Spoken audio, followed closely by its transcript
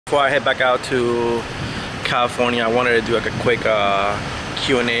Before I head back out to California, I wanted to do like a quick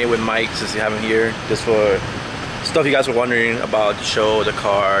Q&A with Mike since you have him here, just for stuff you guys were wondering about the show, the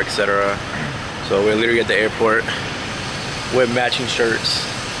car, etc. So we're literally at the airport with matching shirts,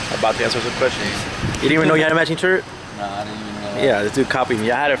 about to answer some questions. You didn't even know you had a matching shirt? No, I didn't even know. Yeah, this dude copied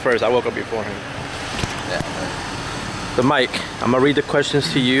me. I had it first. I woke up before him. Yeah. So Mike, I'm gonna read the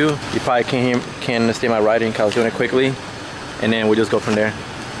questions to you. You probably can't understand my writing because I was doing it quickly, and then we'll just go from there.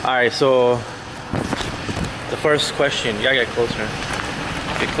 All right, so the first question, you gotta get closer.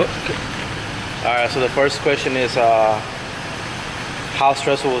 Get close. All right, so the first question is, how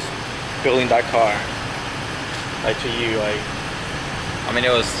stressful was building that car? Like to you, like? I mean,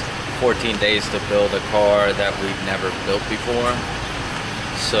 it was 14 days to build a car that we've never built before.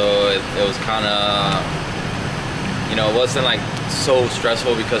 So it was kind of, you know, it wasn't like so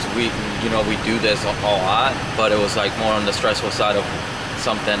stressful because we do this a lot, but it was like more on the stressful side of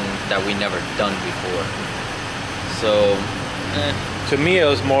something that we never done before. So, to me, it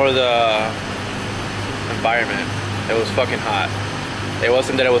was more the environment. It was fucking hot. It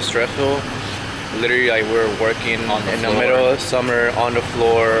wasn't that it was stressful. Literally, like, we were working in the middle of summer on the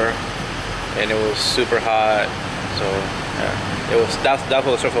floor, and it was super hot. So yeah, that's what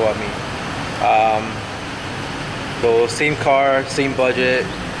was stressful about me. So same car, same budget.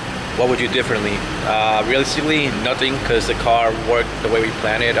 What would you do differently? Realistically, nothing, because the car worked the way we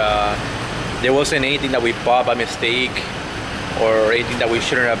planned it. There wasn't anything that we bought by mistake or anything that we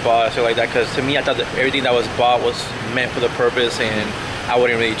shouldn't have bought, so like that. Because to me, I thought that everything that was bought was meant for the purpose, and I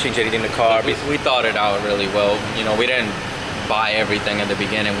wouldn't really change anything in the car. We thought it out really well. You know, we didn't buy everything at the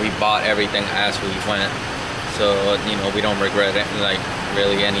beginning. We bought everything as we went. So, you know, we don't regret it, like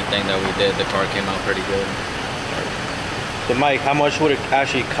really anything that we did. The car came out pretty good. So Mike, how much would it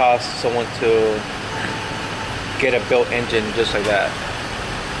actually cost someone to get a built engine just like that?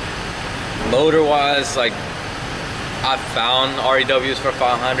 Motor wise, like, I found REWs for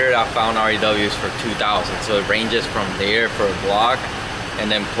 500, I found REWs for 2,000. So it ranges from there for a block,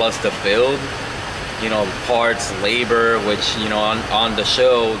 and then plus the build, you know, parts, labor, which, you know, on the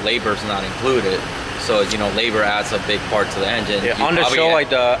show, labor's not included. So, you know, labor adds a big part to the engine. Yeah, on the show, like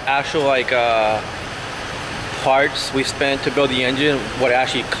the actual like parts we spent to build the engine, what it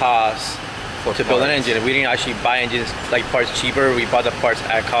actually costs to build an engine. We didn't actually buy engines like parts cheaper. We bought the parts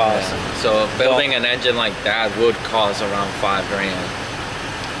at cost. Yeah. So building an engine like that would cost around $5 grand,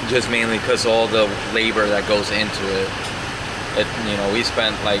 just mainly because all the labor that goes into it. You know, we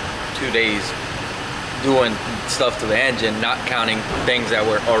spent like 2 days doing stuff to the engine, not counting things that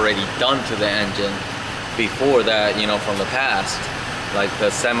were already done to the engine before that, you know, from the past. Like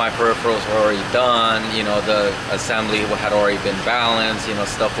the semi-peripherals were already done, you know, the assembly had already been balanced, you know,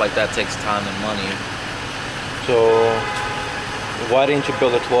 stuff like that takes time and money. So why didn't you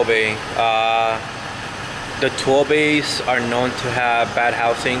build a 12A? The 12As are known to have bad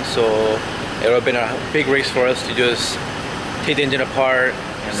housing, so it would have been a big risk for us to just take the engine apart,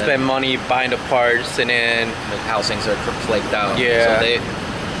 and spend money buying the parts, and then the housings are flaked out. Yeah. So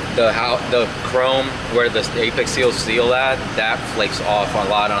the chrome where the apex seals seal at, that flakes off a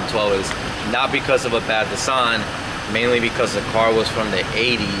lot on 12As. Not because of a bad design, mainly because the car was from the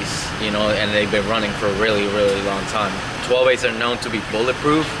 80s, you know, and they've been running for a really, really long time. 12As are known to be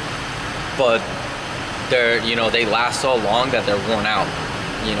bulletproof, but they're, you know, they last so long that they're worn out.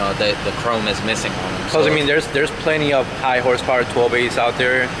 You know, the chrome is missing on them. Because, I mean, there's plenty of high horsepower 12As out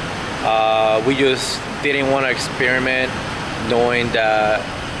there. We just didn't want to experiment knowing that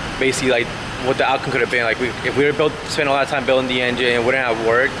basically like what the outcome could have been. Like if we were spent a lot of time building the engine, it wouldn't have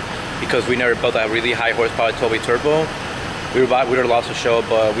worked because we never built a really high horsepower 12A turbo. We would have lost the show,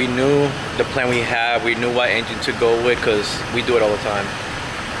 but we knew the plan we had. We knew what engine to go with because we do it all the time.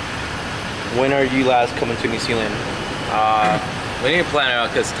 When are you last coming to New Zealand? We didn't plan it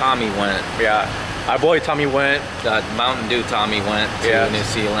out because Tommy went. Yeah, our boy Tommy went. Mountain Dew Tommy went to New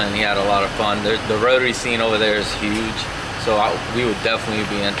Zealand. He had a lot of fun. The rotary scene over there is huge. So we would definitely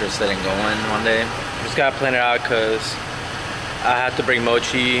be interested in going one day. Just gotta plan it out because I have to bring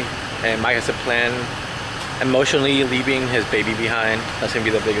Mochi, and Mike has to plan emotionally leaving his baby behind. That's gonna be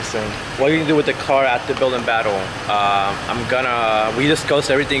the biggest thing. What are you gonna do with the car after building battle? We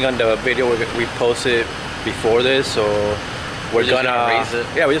discussed everything on the video we posted before this, so we're gonna race it.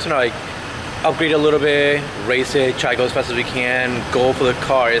 Yeah, we're just gonna like upgrade a little bit, race it, try to go as fast as we can. Goal for the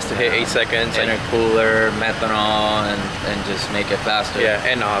car is to hit 8 seconds. Intercooler, methanol, and just make it faster. Yeah,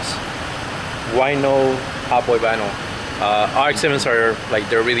 and NOS. Why no Hot Boy vinyl? RX-7s are like,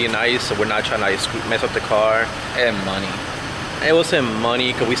 they're really nice, so we're not trying to like mess up the car. And money. It wasn't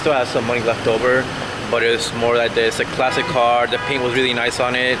money because we still have some money left over, but it's more like this. It's a classic car. The paint was really nice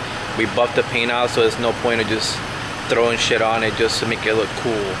on it. We buffed the paint out, so there's no point of just throwing shit on it just to make it look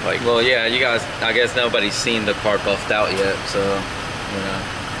cool. Like, well, yeah, you guys, I guess nobody's seen the car buffed out yet, so, you know.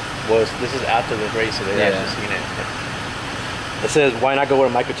 Well, this is after the race, so they've actually seen it. It says, why not go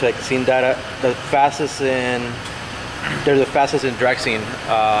with a Microtech? Seen that the fastest in, they're the fastest in drag scene.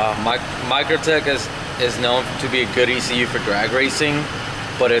 Microtech is known to be a good ECU for drag racing,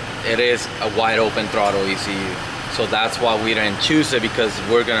 but it is a wide open throttle ECU. So that's why we didn't choose it, because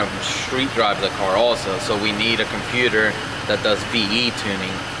we're gonna street drive the car also. So we need a computer that does VE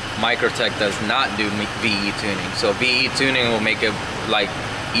tuning. Microtech does not do VE tuning. So VE tuning will make it like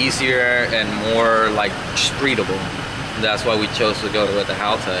easier and more like streetable. That's why we chose to go with the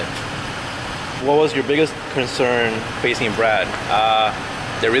Haltech. What was your biggest concern facing Brad?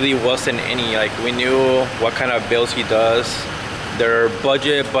 There really wasn't any. Like, we knew what kind of builds he does. They're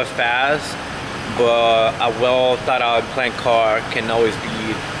budget but fast, but a well thought out planned car can always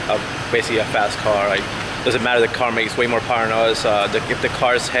be basically a fast car. Like, doesn't matter, the car makes way more power than us. If the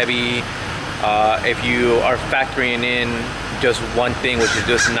car is heavy, if you are factoring in just one thing, which is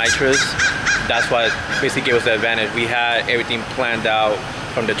just nitrous, that's what basically gave us the advantage. We had everything planned out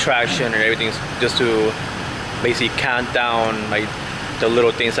from the traction and everything, just to basically count down like the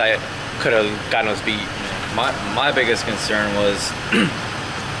little things that could have gotten us beat. My biggest concern was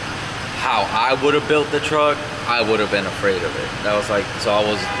how I would have built the truck. I would have been afraid of it. That was like, so I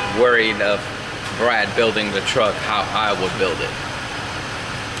was worried of Brad building the truck, how I would build it.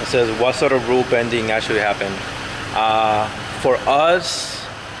 It says, what sort of rule bending actually happened? For us,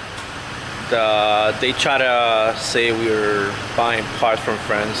 they try to say we were buying parts from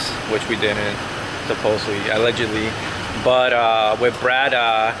friends, which we didn't, supposedly, allegedly. But with Brad,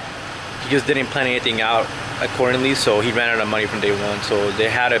 he just didn't plan anything out accordingly, so he ran out of money from day one. So there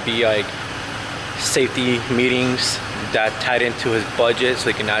had to be like safety meetings that tied into his budget, so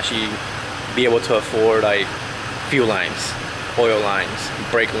he can actually be able to afford like fuel lines, oil lines,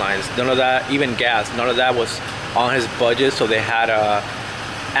 brake lines, none of that, even gas, none of that was on his budget. So they had to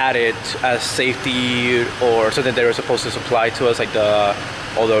add it as safety or something they were supposed to supply to us, like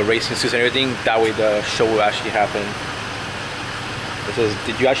all the racing suits and everything. That way the show will actually happen. It says,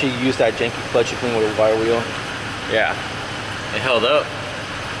 did you actually use that janky clutch clean with a wire wheel? Yeah. It held up.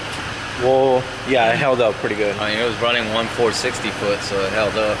 Well, yeah, it held up pretty good. I mean, it was running 460 foot, so it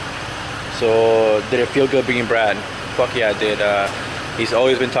held up. So did it feel good being Brad? Fuck yeah, it did. He's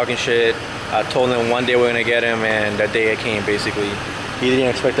always been talking shit. I told him one day we're gonna get him, and that day it came, basically. He didn't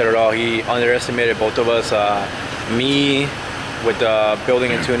expect it at all. He underestimated both of us. Me with the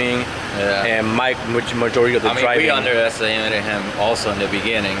building and tuning, and Mike, majority of the driving. We underestimated him also in the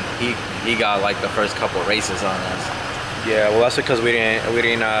beginning. He got like the first couple races on us. Yeah, well that's because we didn't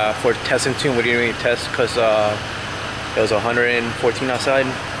for test and tune, we didn't really test because it was 114 outside,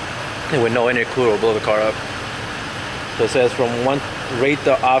 and with no intercooler, we'll blow the car up. So it says, from one, rate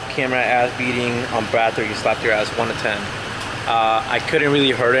the off-camera ass beating on Brad after you slapped your ass, 1 to 10. I couldn't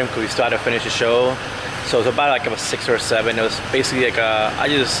really hurt him because we still had to finish the show. So it was about like a 6 or a 7. It was basically like I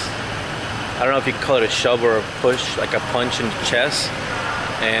don't know if you call it a shove or a push, like a punch in the chest.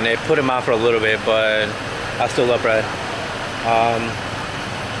 And it put him out for a little bit, but I still love Brad.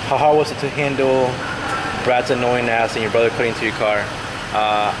 How hard was it to handle Brad's annoying ass and your brother cutting into your car?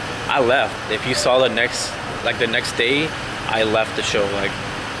 I left. If you saw the next day, I left the show. Like,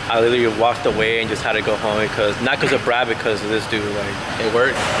 I literally walked away and just had to go home, not because of Brad, because of this dude. Like, it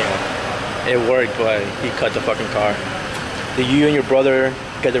worked. Yeah, it worked, but he cut the fucking car. Did you and your brother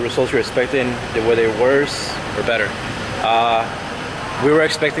get the results you were expecting? Were they worse or better? We were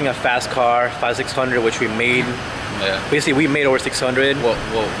expecting a fast car, 5,600, which we made. Yeah. Basically, we made over 600.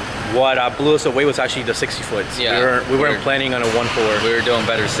 What blew us away was actually the 60 foots. Yeah. We weren't planning on a 1.4. We were doing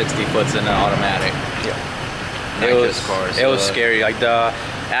better 60 foots than an automatic. Yeah. It was scary. Like, I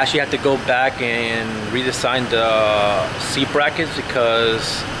actually had to go back and redesign the seat brackets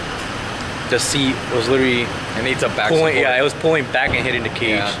because the seat was literally it needs a back pulling, support. yeah, it was pulling back and hitting the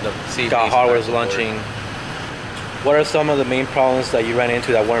cage. Yeah, the seat the hardware was support. launching. What are some of the main problems that you ran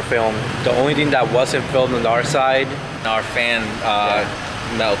into that weren't filmed? The only thing that wasn't filmed on our side, our fan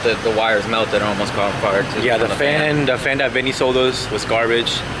melted. The wires melted and almost caught fire. Yeah, the fan that Vinny sold us was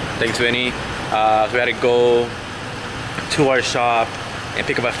garbage. Thanks, Vinny. So we had to go to our shop and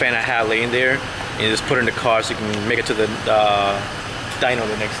pick up a fan I had laying there and just put it in the car so you can make it to the dyno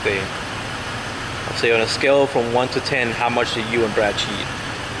the next day. I'll say on a scale from 1 to 10, how much did you and Brad cheat?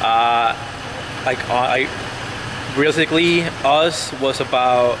 Realistically, us was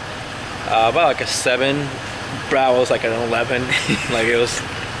about like a 7. Brad was like an 11. Like, it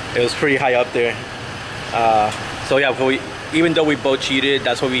was pretty high up there. So yeah, even though we both cheated,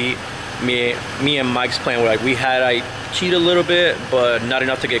 that's what me and Mike's plan were like. We had cheat a little bit, but not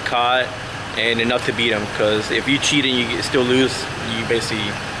enough to get caught, and enough to beat him. Because if you cheat and you still lose, you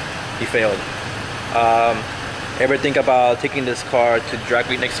failed. Ever think about taking this car to drag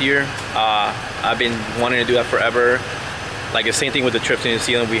week next year? I've been wanting to do that forever. Like the same thing with the trips in New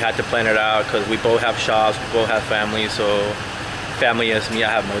Zealand, we had to plan it out because we both have shops, we both have families. So family is me, I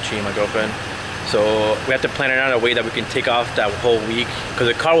have Mochi, my girlfriend. So we have to plan it out in a way that we can take off that whole week, because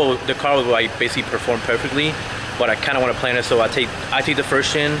the car will like basically perform perfectly. But I kind of want to plan it so I take the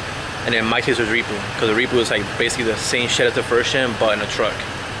first gen, and then Mike takes the Reaper, because the Reaper is like basically the same shit as the first gen but in a truck.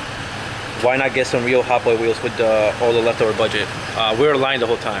 Why not get some real Hot Boy wheels with all the leftover budget? We were lying the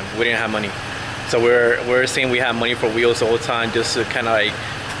whole time. We didn't have money. So we're saying we have money for wheels the whole time just to kind of like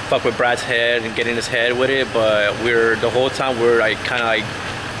fuck with Brad's head and get in his head with it. But the whole time we're like kind of like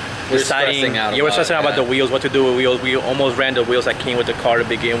deciding. Yeah, we're stressing out about the wheels, what to do with wheels. We almost ran the wheels that came with the car to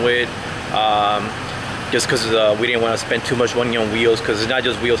begin with. Just because we didn't want to spend too much money on wheels, because it's not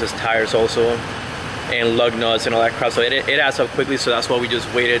just wheels, it's tires also, and lug nuts and all that crap. So it adds up quickly, so that's why we just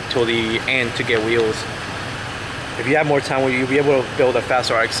waited till the end to get wheels. If you have more time, will you be able to build a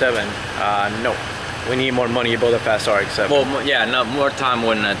faster RX-7? No. We need more money to build a faster RX-7. Well, yeah, no, more time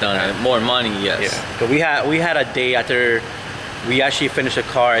wouldn't have done it. More money, yes. Yeah. But we had a day after we actually finished the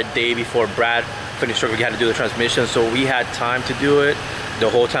car, a day before Brad finished work. We had to do the transmission, so we had time to do it. The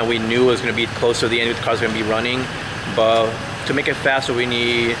whole time we knew it was going to be close to the end, the car's going to be running. But to make it faster, we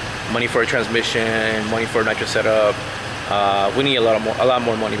need money for a transmission, money for a nitro setup. We need a lot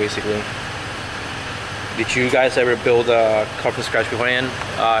more money, basically. Did you guys ever build a car from scratch beforehand?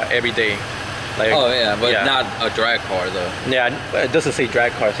 Every day. Like, oh yeah, but not a drag car though. Yeah, it doesn't say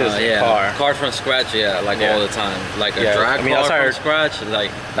drag car, it says car from scratch, all the time. Like a drag car from scratch,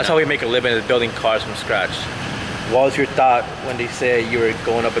 like that's how we make a living, is building cars from scratch. What was your thought when they said you were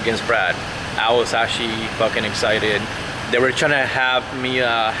going up against Brad? I was actually fucking excited. They were trying to have me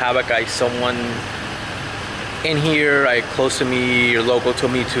have someone in here, like close to me or local to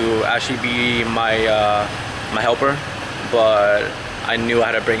me, to actually be my my helper, but I knew I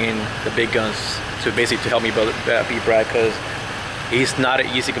had to bring in the big guns to basically help me beat Brad, because he's not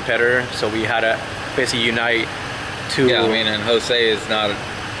an easy competitor. So we had to basically unite to. Yeah, I mean, and Jose is not,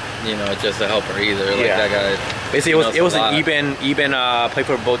 just a helper either. Like that guy. Basically, it was an even play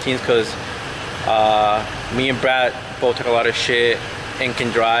for both teams, because me and Brad both took a lot of shit and can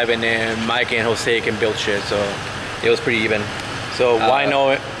drive, and then Mike and Jose can build shit. So it was pretty even. So why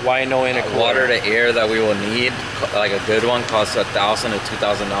no intercooler? Water to air that we will need, like a good one, costs $1,000 to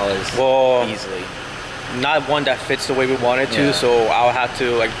 $2,000. Well, easily. Not one that fits the way we want it to. So I'll have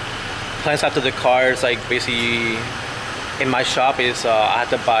to plans after the cars. Like basically, in my shop is I have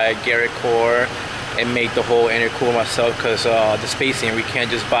to buy a Garrett core and make the whole intercooler myself, because the spacing, we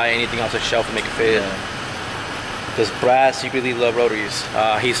can't just buy anything off the shelf and make it fit. Because Brad secretly loves rotaries.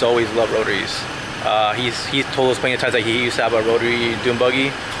 He's always loved rotaries. He's told us plenty of times that he used to have a rotary dune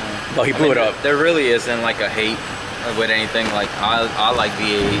buggy, but he blew it up. There really isn't like a hate with anything. Like I like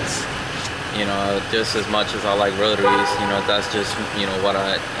V8s, just as much as I like rotaries. That's just what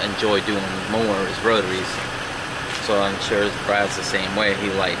I enjoy doing more is rotaries. So I'm sure Brad's the same way.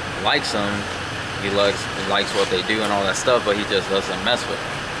 He likes them. He likes what they do and all that stuff, but he just doesn't mess with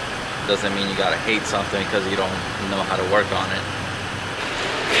it. Doesn't mean you gotta hate something because you don't know how to work on it.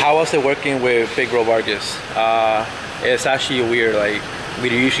 How was it working with Big Bro Vargas? It's actually weird. Like, we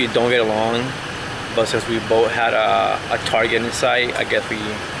usually don't get along, but since we both had a target in sight, I guess we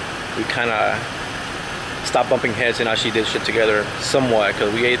kind of stopped bumping heads and actually did shit together somewhat,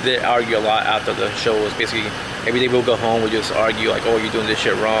 because we did argue a lot after the show. It was basically every day we'll go home, we just argue like, oh, you're doing this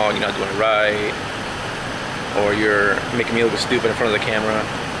shit wrong, you're not doing it right, or you're making me look stupid in front of the camera.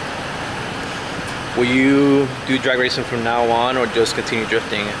 Will you do drag racing from now on, or just continue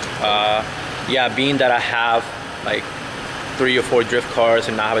drifting? Yeah, being that I have like 3 or 4 drift cars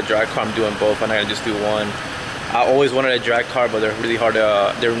and not have a drag car, I'm doing both. I'm not gonna just do one. I always wanted a drag car, but they're really hard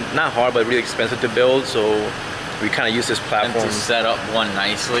to, they're not hard, but really expensive to build. So we kind of use this platform. And to set up one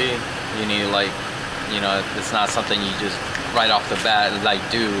nicely, you need it's not something you just right off the bat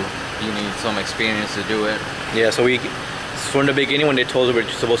do. You need some experience to do it. Yeah, so from the beginning, when they told us we were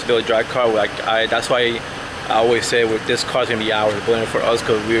supposed to build a drag car, that's why I always say this car's gonna be ours, building it for us,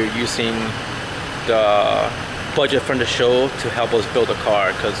 because we're using the budget from the show to help us build a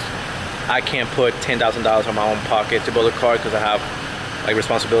car, because I can't put $10,000 on my own pocket to build a car because I have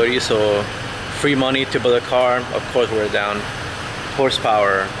responsibilities. So free money to build a car, of course we're down.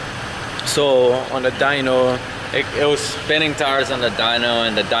 Horsepower. So on the dyno, it was spinning tires on the dyno,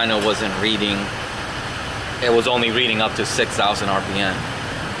 and the dyno wasn't reading it was only reading up to 6,000 RPM.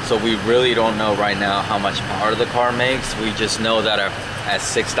 So we really don't know right now how much power the car makes. We just know that at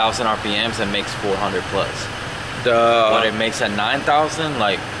 6,000 RPMs it makes 400 plus. What it makes at 9,000,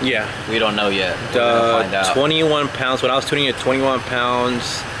 like, yeah, we don't know yet. The find out. 21 pounds, when I was tuning it, 21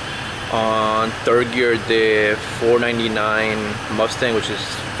 pounds on third gear, the 499 Mustang, which is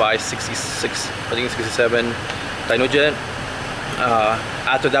 566, I think 67 dyno jet.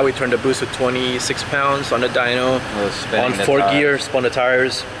 After that, we turned the boost to 26 pounds on the dyno. On fourth gear, spun the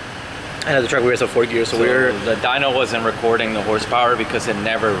tires. And at the track, we were at fourth gear, so the dyno wasn't recording the horsepower because it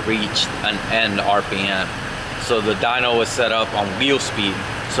never reached an end RPM. So the dyno was set up on wheel speed,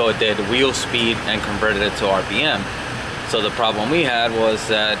 so it did wheel speed and converted it to RPM. So the problem we had was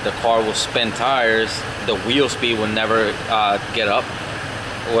that the car will spin tires, the wheel speed will never get up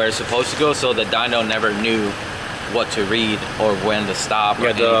where it's supposed to go, so the dyno never knew what to read or when to stop.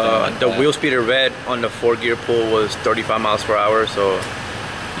 Yeah, the wheel speed it read on the fourth gear pull was 35 miles per hour, so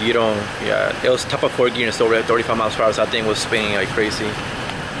you don't, yeah, it was top of fourth gear and still read 35 miles per hour, so that thing was spinning like crazy.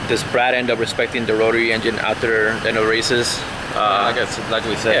 This Brad ended up respecting the rotary engine after the end of races. Like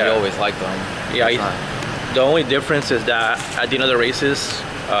we said, he always liked them. Yeah, the only difference is that at the end of the races,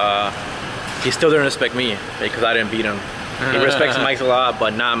 he still didn't respect me because I didn't beat him. He respects Mike a lot,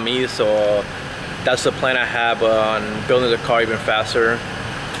 but not me, so that's the plan I have on building the car even faster.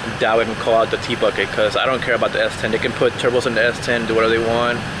 That way I can call out the T-bucket, because I don't care about the S10. They can put turbos in the S10, do whatever they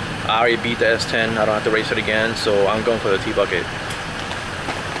want. I already beat the S10, I don't have to race it again, so I'm going for the T-bucket.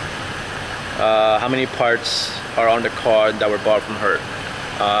 How many parts are on the car that were bought from her?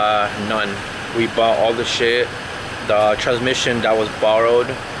 None. We bought all the shit. The transmission that was borrowed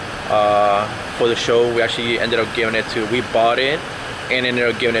for the show, we actually ended up giving it to, we bought it and ended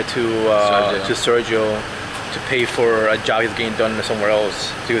up giving it to Sergio to pay for a job he's getting done somewhere else.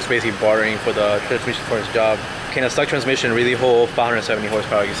 So he was basically bartering for the transmission for his job. Can a stock transmission really hold 570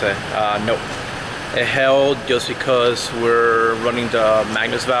 horsepower, you say? No. It held just because we're running the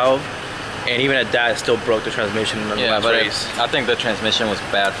Magnus valve, and even at that, it still broke the transmission in the last race. I think the transmission was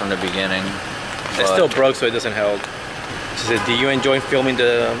bad from the beginning. It still broke, so it doesn't hold. She said, do you enjoy filming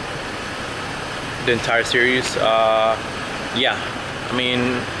the entire series? Yeah. I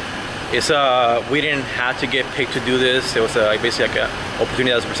mean, it's we didn't have to get picked to do this. It was basically like an opportunity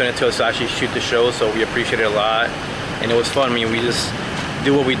that was presented to us to actually shoot the show, so we appreciate it a lot, and it was fun. I mean, we just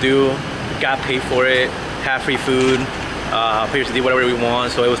do what we do, got paid for it, have free food, paid to do whatever we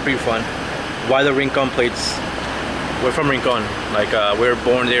want, so it was pretty fun. Why the Rincon plates? We're from Rincon, like we were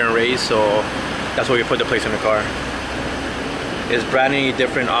born there and raised, so that's why we put the plates in the car. Is Brad any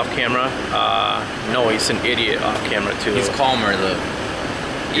different off camera? No, he's an idiot off camera too. He's calmer though.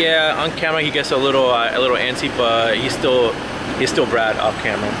 Yeah, on camera he gets a little antsy, but he's still Brad off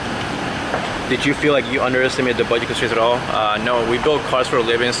camera. Did you feel like you underestimated the budget constraints at all? No, we build cars for a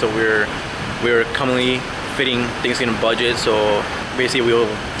living, so we're commonly fitting things in a budget. So basically we'll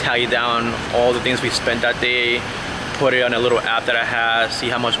tally down all the things we spent that day, put it on a little app that I have, see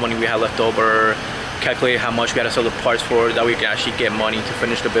how much money we had left over, calculate how much we had to sell the parts for, that we can actually get money to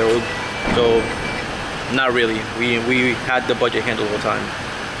finish the build. So not really, we had the budget handled all the time.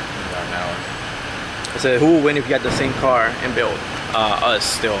 I said, who will win if you had the same car and build? Us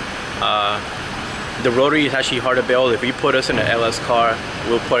still. The rotary is actually hard to build. If you put us in an LS car,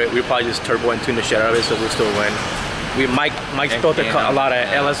 we'll probably just turbo and tune the shit out of it, so we'll still win. Mike's built a lot of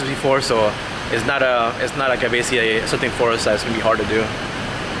LSs before, so it's not like basically something for us that's gonna be hard to do.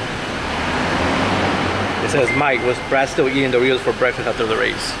 It says, Mike, was Brad still eating Doritos for breakfast after the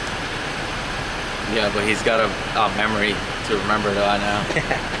race? Yeah, but he's got a memory to remember that now.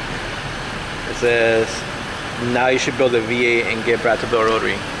 It says, now you should build a V8 and get Brad to build a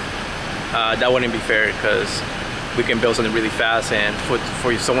rotary. That wouldn't be fair, because we can build something really fast, and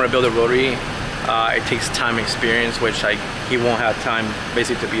for someone to build a rotary, it takes time and experience, which he won't have time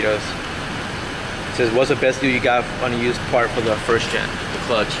basically to beat us. It says, what's the best deal you got on a used part for the first gen? The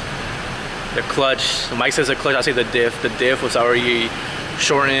clutch. The clutch. Mike says the clutch, I say the diff. The diff was already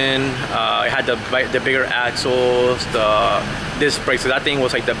shortened. It had the bigger axles, the disc brakes. So that thing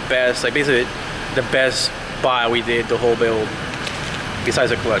was like the best, like basically the best buy we did the whole build,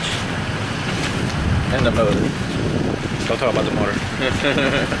 besides the clutch. And the motor. Don't talk about the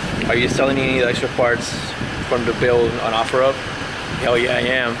motor. Are you selling any of the extra parts from the build on OfferUp? Hell yeah, I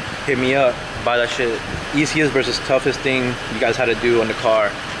am. Hit me up, buy that shit. Easiest versus toughest thing you guys had to do on the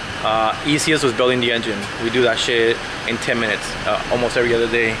car. Easiest was building the engine. We do that shit in 10 minutes, almost every other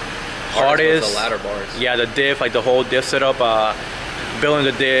day. Hardest, the ladder bars. Yeah, the diff, like the whole diff setup, building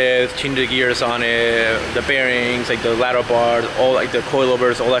the diff, changing the gears on it, the bearings, like the ladder bars, all like the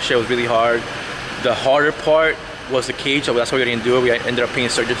coilovers, all that shit was really hard. The harder part was the cage, so that's why we didn't do it. We ended up paying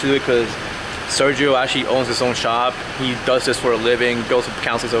Sergio to do it because Sergio actually owns his own shop. He does this for a living, builds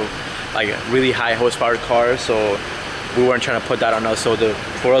councils of like really high horsepower cars, so we weren't trying to put that on us. So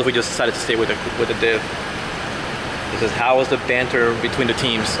for us, we just decided to stay with the div. This is how was the banter between the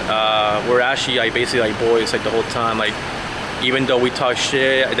teams. We're actually like basically like boys like the whole time. Like even though we talk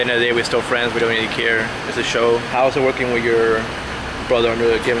shit, at the end of the day we're still friends. We don't really care. It's a show. How's it working with your brother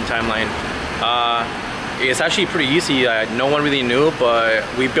under a given timeline? It's actually pretty easy. No one really knew, but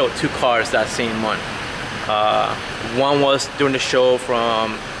we built 2 cars that same month. One was during the show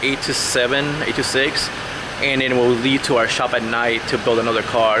from 8 to 7, 8 to 6, and then we'll leave to our shop at night to build another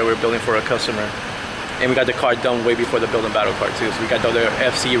car we're building for a customer. And we got the car done way before the build and battle car too. So we got the other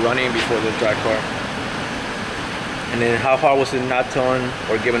FC running before the drag car. And then how hard was it not telling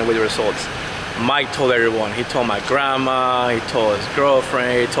or giving away the results? Mike told everyone. He told my grandma, he told his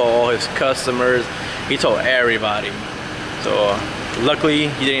girlfriend, he told all his customers, he told everybody. So luckily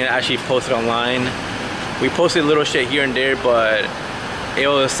he didn't actually post it online. We posted little shit here and there, but it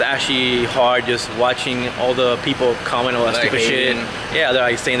was actually hard just watching all the people comment all that like stupid shit. Yeah, they're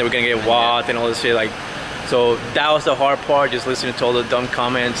like saying that we're gonna get whopped and all this shit. Like, so that was the hard part, just listening to all the dumb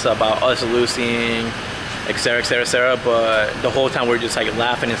comments about us losing, etc, etc, etc. But the whole time we're just like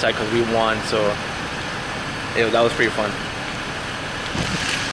laughing inside because we won. So that was pretty fun.